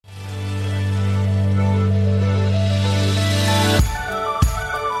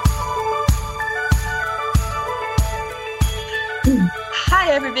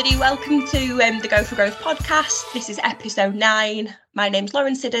everybody. Welcome to the Go4Growth podcast. This is episode 9. My name's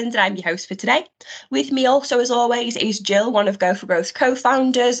Lauren Siddons and I'm your host for today. With me also, as always, is Jill, one of Go4Growth's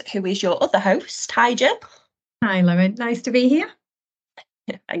co-founders, who is your other host. Hi, Jill. Hi, Lauren. Nice to be here.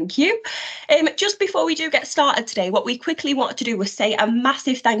 Thank you. Just before we do get started today, what we quickly wanted to do was say a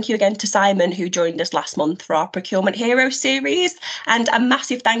massive thank you again to Simon, who joined us last month for our Procurement Hero series, and a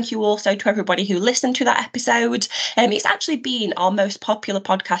massive thank you also to everybody who listened to that episode. It's actually been our most popular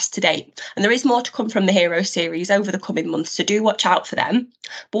podcast to date, and there is more to come from the Hero series over the coming months, so do watch out for them.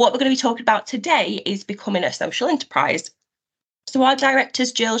 But what we're going to be talking about today is becoming a social enterprise. So our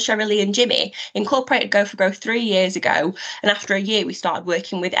directors, Jill, Shirley and Jimmy, incorporated Go4Growth 3 years ago, and after a year we started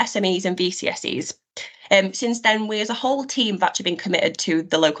working with SMEs and VCSEs. Since then, we as a whole team have actually been committed to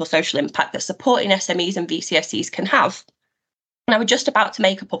the local social impact that supporting SMEs and VCSEs can have. Now we're just about to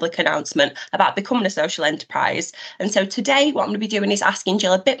make a public announcement about becoming a social enterprise. And so today what I'm going to be doing is asking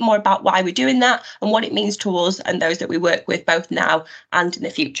Jill a bit more about why we're doing that and what it means to us and those that we work with both now and in the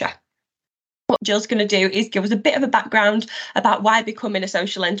future. What Jill's going to do is give us a bit of a background about why becoming a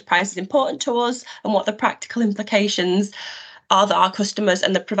social enterprise is important to us and what the practical implications are that our customers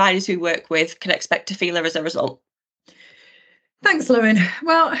and the providers we work with can expect to feel as a result. Thanks, Lauren.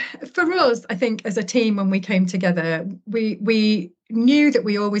 Well, for us, I think as a team, when we came together, we knew that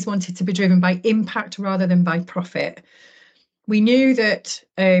we always wanted to be driven by impact rather than by profit. We knew that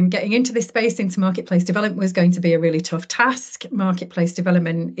getting into this space, into marketplace development, was going to be a really tough task. Marketplace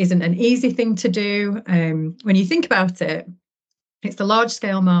development isn't an easy thing to do. When you think about it, it's a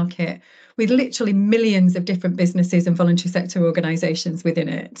large-scale market with literally millions of different businesses and voluntary sector organisations within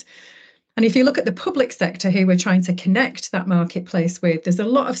it. And if you look at the public sector, who we're trying to connect that marketplace with, there's a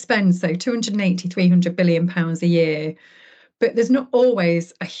lot of spend, so 280, 300 billion pounds a year, but there's not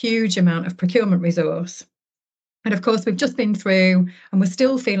always a huge amount of procurement resource. And of course, we've just been through and we're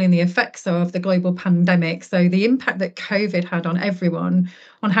still feeling the effects of the global pandemic. So the impact that COVID had on everyone,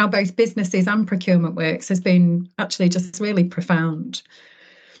 on how both businesses and procurement works, has been actually just really profound.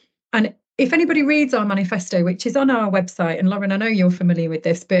 And if anybody reads our manifesto, which is on our website, and Lauren, I know you're familiar with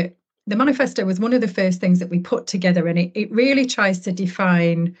this, but the manifesto was one of the first things that we put together, and it really tries to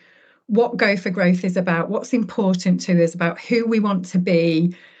define what Go4Growth is about, what's important to us, about who we want to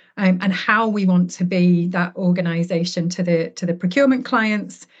be, and how we want to be that organisation to the procurement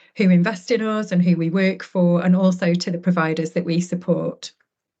clients who invest in us and who we work for, and also to the providers that we support.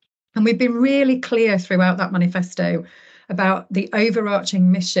 And we've been really clear throughout that manifesto about the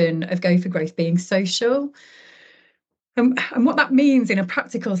overarching mission of Go4Growth being social. And what that means in a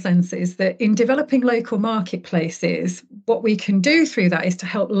practical sense is that in developing local marketplaces, what we can do through that is to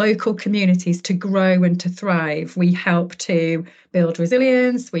help local communities to grow and to thrive. We help to build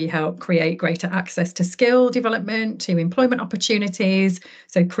resilience, we help create greater access to skill development, to employment opportunities,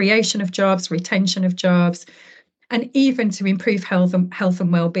 so creation of jobs, retention of jobs, and even to improve health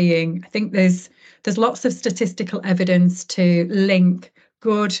and well-being. I think there's lots of statistical evidence to link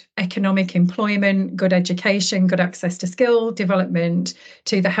good economic employment, good education, good access to skill development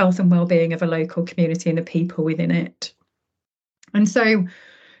to the health and well-being of a local community and the people within it. And so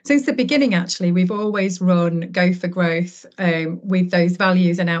since the beginning, actually, we've always run Go4Growth with those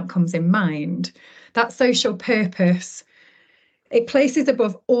values and outcomes in mind. That social purpose, it places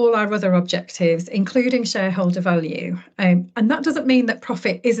above all our other objectives, including shareholder value. And that doesn't mean that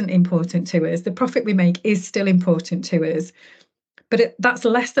profit isn't important to us. The profit we make is still important to us. But that's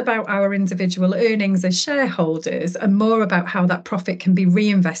less about our individual earnings as shareholders and more about how that profit can be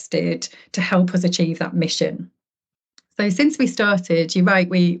reinvested to help us achieve that mission. So since we started, you're right,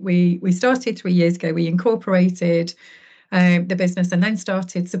 we started 3 years ago. We incorporated the business and then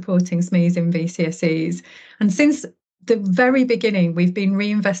started supporting SMEs and VCSEs. And since the very beginning, we've been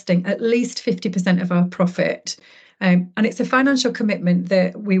reinvesting at least 50% of our profit. And it's a financial commitment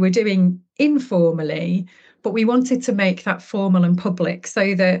that we were doing informally, but we wanted to make that formal and public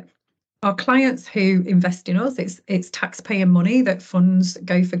so that our clients who invest in us, it's taxpayer money that funds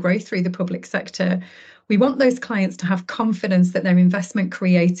Go4Growth through the public sector. We want those clients to have confidence that their investment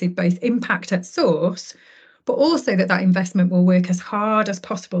created both impact at source, but also that investment will work as hard as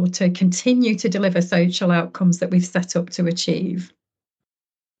possible to continue to deliver social outcomes that we've set up to achieve.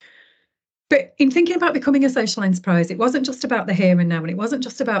 But in thinking about becoming a social enterprise, it wasn't just about the here and now, and it wasn't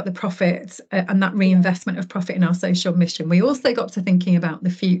just about the profit and that reinvestment of profit in our social mission. We also got to thinking about the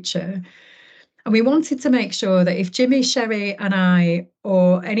future. And we wanted to make sure that if Jimmy, Sherry and I,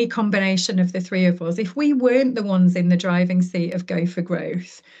 or any combination of the three of us, if we weren't the ones in the driving seat of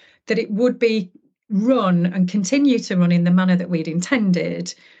Go4Growth, that it would be run and continue to run in the manner that we'd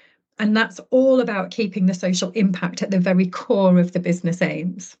intended. And that's all about keeping the social impact at the very core of the business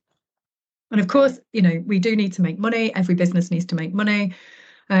aims. And of course, we do need to make money. Every business needs to make money.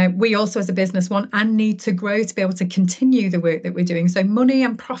 We also, as a business, want and need to grow to be able to continue the work that we're doing. So money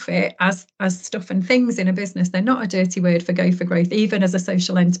and profit as stuff and things in a business, they're not a dirty word for Go4Growth, even as a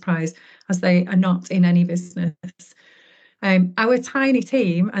social enterprise, as they are not in any business. Our tiny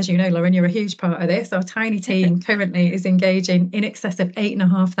team, as you know, Lauren, you're a huge part of this. Our tiny team currently is engaging in excess of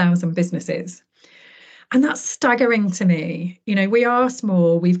 8,500 businesses. And that's staggering to me. We are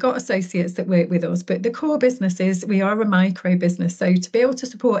small, we've got associates that work with us, but the core business is we are a micro business. So to be able to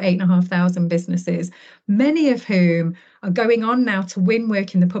support 8,500 businesses, many of whom are going on now to win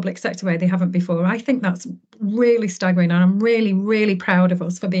work in the public sector where they haven't before, I think that's really staggering. And I'm really, really proud of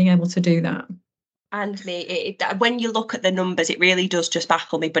us for being able to do that. And when you look at the numbers, it really does just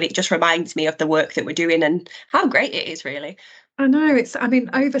baffle me, but it just reminds me of the work that we're doing and how great it is, really. I know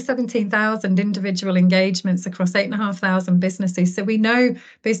over 17,000 individual engagements across 8,500 businesses. So we know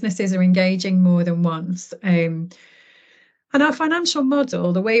businesses are engaging more than once. And our financial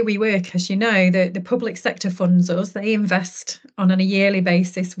model, the way we work, as you know, the public sector funds us, they invest on a yearly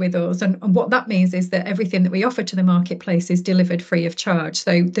basis with us. And what that means is that everything that we offer to the marketplace is delivered free of charge.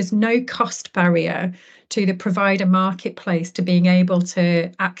 So there's no cost barrier to the provider marketplace to being able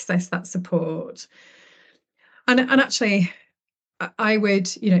to access that support. And actually, I would,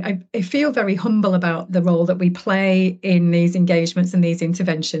 I feel very humble about the role that we play in these engagements and these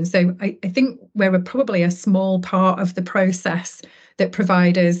interventions. So I think we're probably a small part of the process that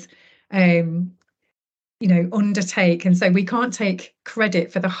providers, undertake. And so we can't take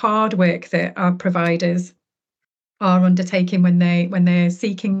credit for the hard work that our providers are undertaking when they're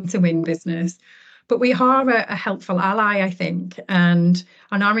seeking to win business. But we are a helpful ally, I think, and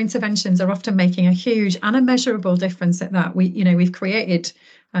our interventions are often making a huge and a measurable difference at that. We've created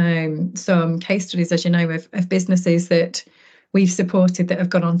some case studies, as you know, of businesses that we've supported that have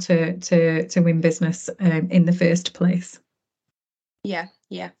gone on to win business in the first place. Yeah.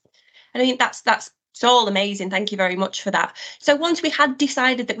 And I think that's it's all amazing. Thank you very much for that. So once we had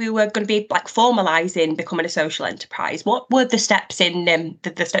decided that we were going to be formalising becoming a social enterprise, what were the steps in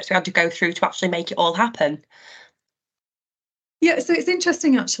the steps we had to go through to actually make it all happen? Yeah, so it's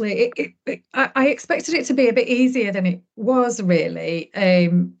interesting actually. I expected it to be a bit easier than it was really,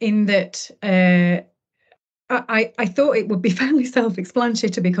 in that I thought it would be fairly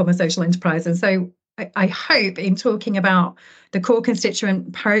self-explanatory to become a social enterprise, and so I hope in talking about the core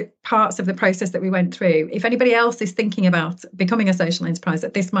constituent parts of the process that we went through, if anybody else is thinking about becoming a social enterprise,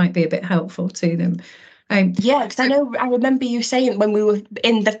 that this might be a bit helpful to them. Yeah, because I remember you saying when we were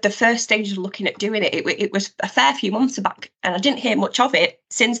in the first stage of looking at doing it, it was a fair few months back, and I didn't hear much of it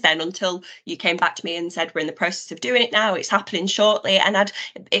since then until you came back to me and said we're in the process of doing it now, it's happening shortly, and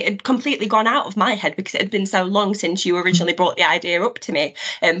it had completely gone out of my head because it had been so long since you originally brought the idea up to me.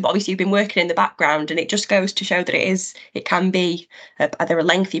 But obviously you've been working in the background, and it just goes to show that it can be either a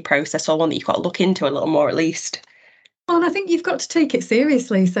lengthy process or one that you've got to look into a little more at least. Well, I think you've got to take it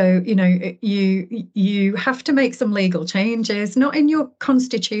seriously. So, you have to make some legal changes, not in your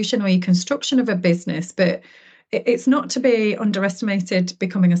constitution or your construction of a business, but it's not to be underestimated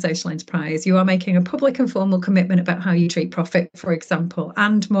becoming a social enterprise. You are making a public and formal commitment about how you treat profit, for example,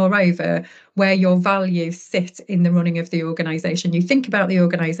 and moreover, where your values sit in the running of the organisation. You think about the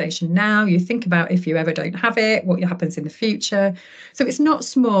organisation now, you think about if you ever don't have it, what happens in the future. So it's not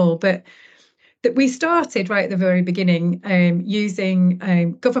small, but that we started right at the very beginning using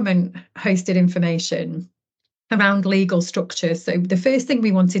government hosted information around legal structures. So the first thing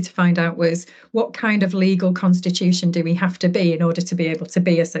we wanted to find out was what kind of legal constitution do we have to be in order to be able to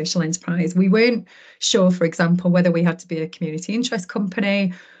be a social enterprise. We weren't sure, for example, whether we had to be a community interest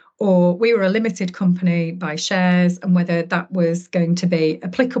company or we were a limited company by shares, and whether that was going to be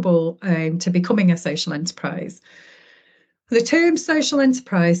applicable to becoming a social enterprise. The term social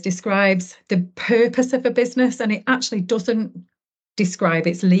enterprise describes the purpose of a business, and it actually doesn't describe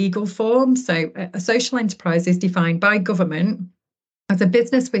its legal form. So a social enterprise is defined by government as a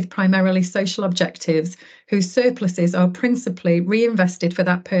business with primarily social objectives whose surpluses are principally reinvested for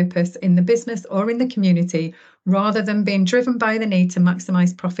that purpose in the business or in the community, rather than being driven by the need to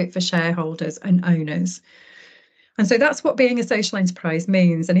maximise profit for shareholders and owners. And so that's what being a social enterprise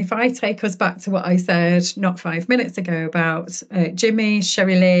means. And if I take us back to what I said not 5 minutes ago about Jimmy,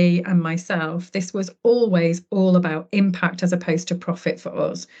 Sherry Lee and myself, this was always all about impact as opposed to profit for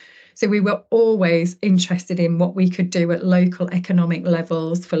us. So we were always interested in what we could do at local economic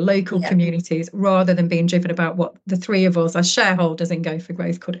levels for local communities, rather than being driven about what the three of us as shareholders in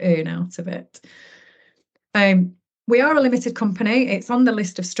Go4Growth could earn out of it. We are a limited company. It's on the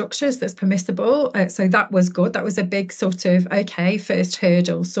list of structures that's permissible. So that was good. That was a big sort of, okay, first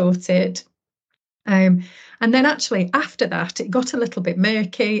hurdle sorted. And then actually after that, it got a little bit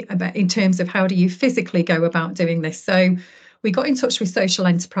murky about in terms of how do you physically go about doing this. So we got in touch with Social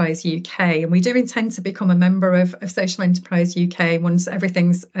Enterprise UK, and we do intend to become a member of Social Enterprise UK once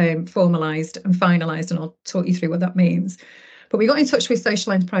everything's formalised and finalised, and I'll talk you through what that means. But we got in touch with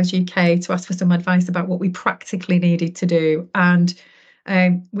Social Enterprise UK to ask for some advice about what we practically needed to do. And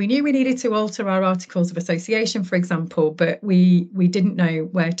we knew we needed to alter our articles of association, for example, but we didn't know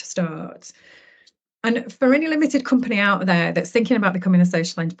where to start. And for any limited company out there that's thinking about becoming a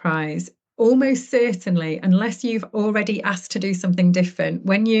social enterprise, almost certainly, unless you've already asked to do something different,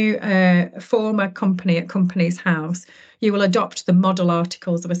 when you form a company at Companies House, you will adopt the model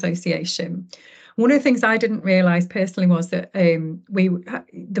articles of association. One of the things I didn't realise personally was that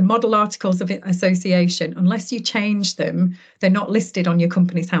the model articles of association, unless you change them, they're not listed on your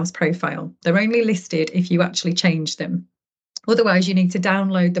Companies House profile. They're only listed if you actually change them. Otherwise, you need to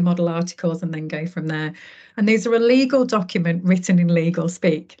download the model articles and then go from there. And these are a legal document written in legal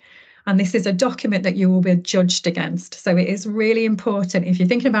speak. And this is a document that you will be judged against. So it is really important if you're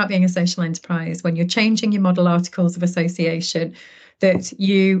thinking about being a social enterprise, when you're changing your model articles of association, that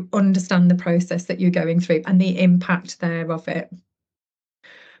you understand the process that you're going through and the impact there of it.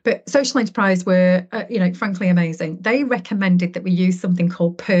 But social enterprise were, frankly amazing. They recommended that we use something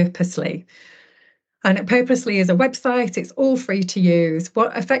called Purposely. And Purposely is a website. It's all free to use.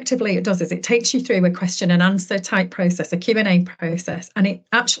 What effectively it does is it takes you through a question and answer type process, a Q&A process, and it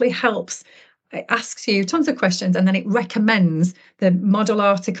actually helps. It asks you tons of questions, and then it recommends the model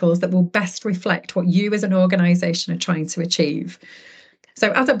articles that will best reflect what you as an organisation are trying to achieve.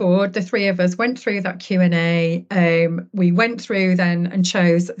 So as a board, the three of us went through that Q&A. We went through then and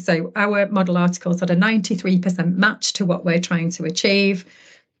chose, so our model articles had a 93% match to what we're trying to achieve.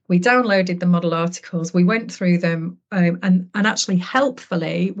 We downloaded the model articles, we went through them, and actually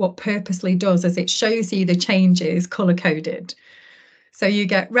helpfully, what Purposely does is it shows you the changes colour-coded. So you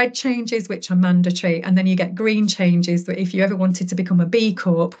get red changes, which are mandatory, and then you get green changes that if you ever wanted to become a B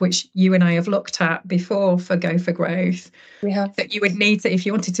Corp, which you and I have looked at before for Go4Growth, that you would need to, if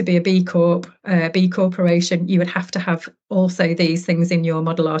you wanted to be a B Corp, B Corporation, you would have to have also these things in your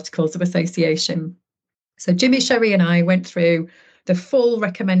model articles of association. So Jimmy, Sherry and I went through the full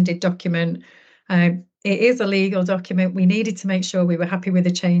recommended document. It is a legal document. We needed to make sure we were happy with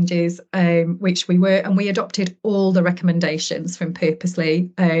the changes, which we were, and we adopted all the recommendations from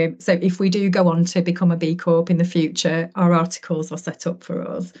Purposely. So if we do go on to become a B Corp in the future, our articles are set up for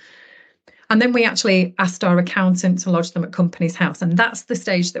us. And then we actually asked our accountant to lodge them at Companies House, and that's the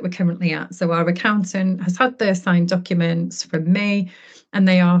stage that we're currently at. So our accountant has had their signed documents from me, and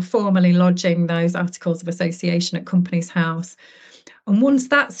they are formally lodging those articles of association at Companies House. And once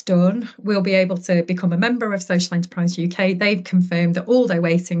that's done, we'll be able to become a member of Social Enterprise UK. They've confirmed that all they're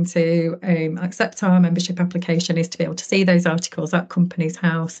waiting to accept our membership application is to be able to see those articles at Companies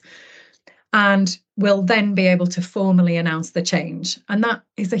House. And we'll then be able to formally announce the change. And that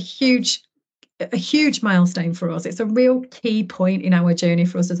is a huge milestone for us. It's a real key point in our journey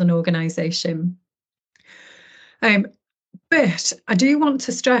for us as an organisation. But I do want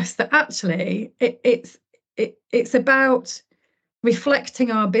to stress that actually it's about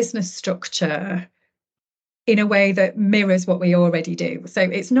reflecting our business structure in a way that mirrors what we already do. So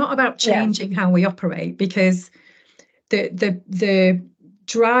it's not about changing how we operate, because the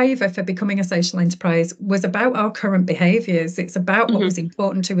driver for becoming a social enterprise was about our current behaviours. It's about what was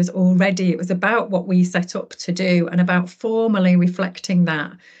important to us already. It was about what we set up to do, and about formally reflecting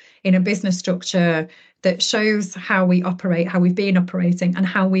that in a business structure that shows how we operate, how we've been operating, and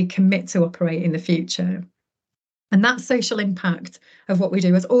how we commit to operate in the future. And that social impact of what we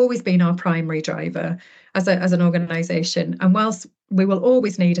do has always been our primary driver as an organisation. And whilst we will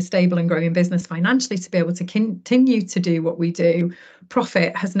always need a stable and growing business financially to be able to continue to do what we do,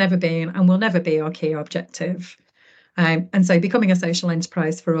 profit has never been and will never be our key objective. And so becoming a social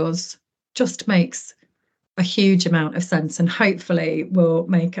enterprise for us just makes a huge amount of sense, and hopefully will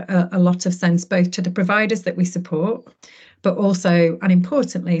make a lot of sense both to the providers that we support, but also, and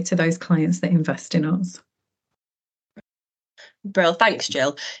importantly, to those clients that invest in us. Brill, thanks,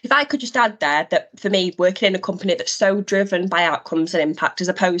 Jill. If I could just add there that for me, working in a company that's so driven by outcomes and impact as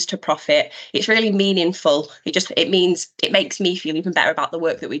opposed to profit, it's really meaningful. It makes me feel even better about the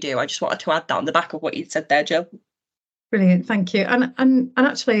work that we do. I just wanted to add that on the back of what you said there, Jill. Brilliant, thank you. And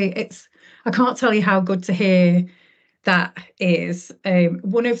actually, I can't tell you how good to hear that is.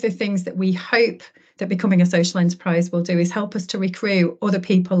 One of the things that we hope that becoming a social enterprise will do is help us to recruit other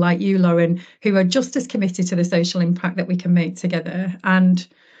people like you, Lauren, who are just as committed to the social impact that we can make together. And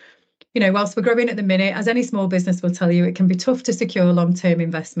whilst we're growing at the minute, as any small business will tell you, it can be tough to secure long-term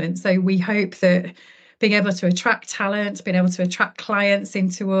investment. So we hope that being able to attract talent, being able to attract clients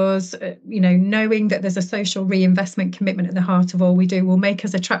into us, knowing that there's a social reinvestment commitment at the heart of all we do will make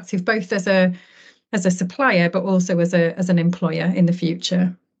us attractive both as a supplier, but also as an employer in the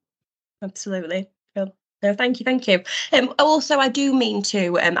future. Absolutely. Cool. No, thank you. Also, I do mean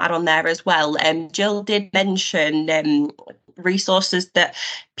to add on there as well. Jill did mention resources that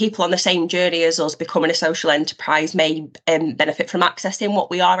people on the same journey as us becoming a social enterprise may benefit from accessing. What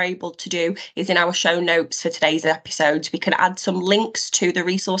we are able to do is in our show notes for today's episode, we can add some links to the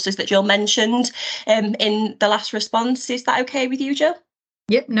resources that Jill mentioned in the last response. Is that okay with you, Jill?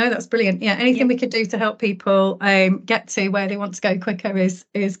 Yep, no, that's brilliant. Yeah, anything we could do to help people get to where they want to go quicker is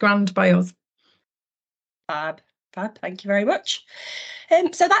grand by us. Fab. Thank you very much.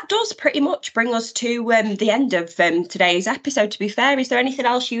 So that does pretty much bring us to the end of today's episode. To be fair, is there anything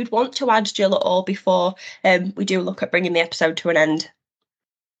else you'd want to add, Jill, at all before we do look at bringing the episode to an end?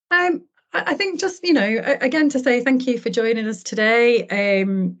 I think just, again, to say thank you for joining us today.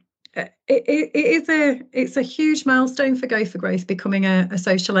 It's a huge milestone for Go4Growth becoming a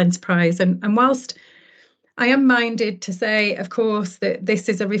social enterprise. And whilst I am minded to say, of course, that this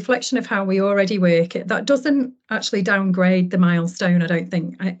is a reflection of how we already work, that doesn't actually downgrade the milestone, I don't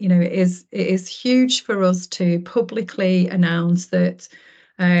think. It is huge for us to publicly announce that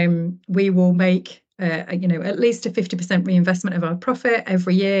we will make at least a 50% reinvestment of our profit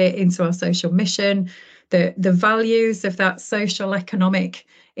every year into our social mission. The values of that social economic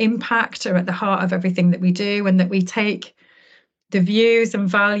impact are at the heart of everything that we do, and that we take the views and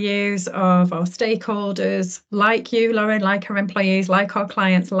values of our stakeholders, like you, Lauren, like our employees, like our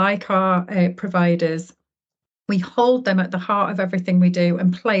clients, like our providers. We hold them at the heart of everything we do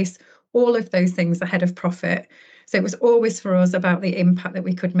and place all of those things ahead of profit. So it was always for us about the impact that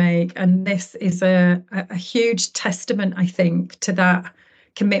we could make. And this is a huge testament, I think, to that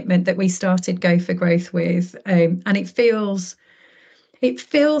commitment that we started Go4Growth with. And it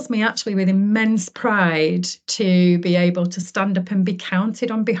fills me actually with immense pride to be able to stand up and be counted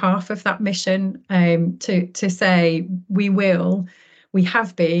on behalf of that mission, to say we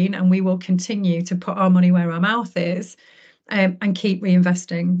have been, and we will continue to put our money where our mouth is, and keep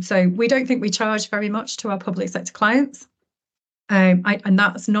reinvesting. So we don't think we charge very much to our public sector clients. And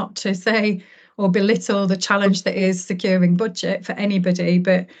that's not to say or belittle the challenge that is securing budget for anybody,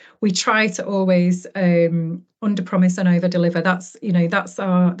 but we try to always under promise and over deliver. That's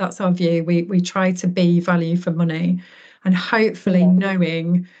our view. We try to be value for money, and hopefully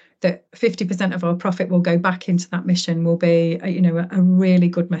knowing that 50% of our profit will go back into that mission will be a really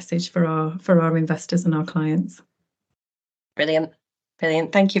good message for our investors and our clients. Brilliant.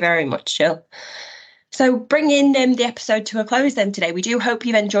 Thank you very much, Jill. So bringing the episode to a close then today, we do hope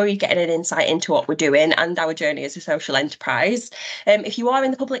you've enjoyed getting an insight into what we're doing and our journey as a social enterprise. If you are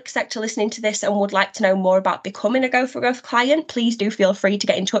in the public sector listening to this and would like to know more about becoming a Go4Growth client, please do feel free to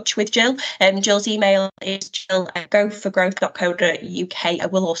get in touch with Jill. Jill's email is jill@go4growth.co.uk. I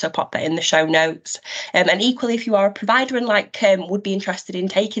will also pop that in the show notes. And equally, if you are a provider and would be interested in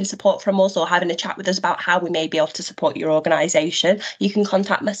taking support from us or having a chat with us about how we may be able to support your organisation, you can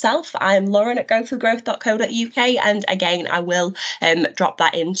contact myself. I'm Lauren at Go4Growth.co.uk, and again I will drop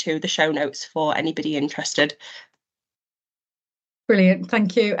that into the show notes for anybody interested. Brilliant.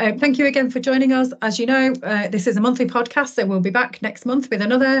 Thank you. Thank you again for joining us. As you know, this is a monthly podcast, so we'll be back next month with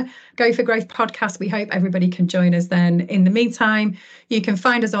another Go4Growth podcast. We hope everybody can join us then. In the meantime, you can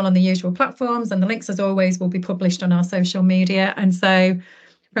find us all on the usual platforms, and the links, as always, will be published on our social media. And so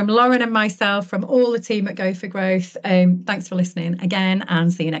from Lauren and myself, from all the team at Go4Growth, thanks for listening again,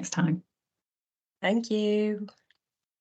 and see you next time. Thank you.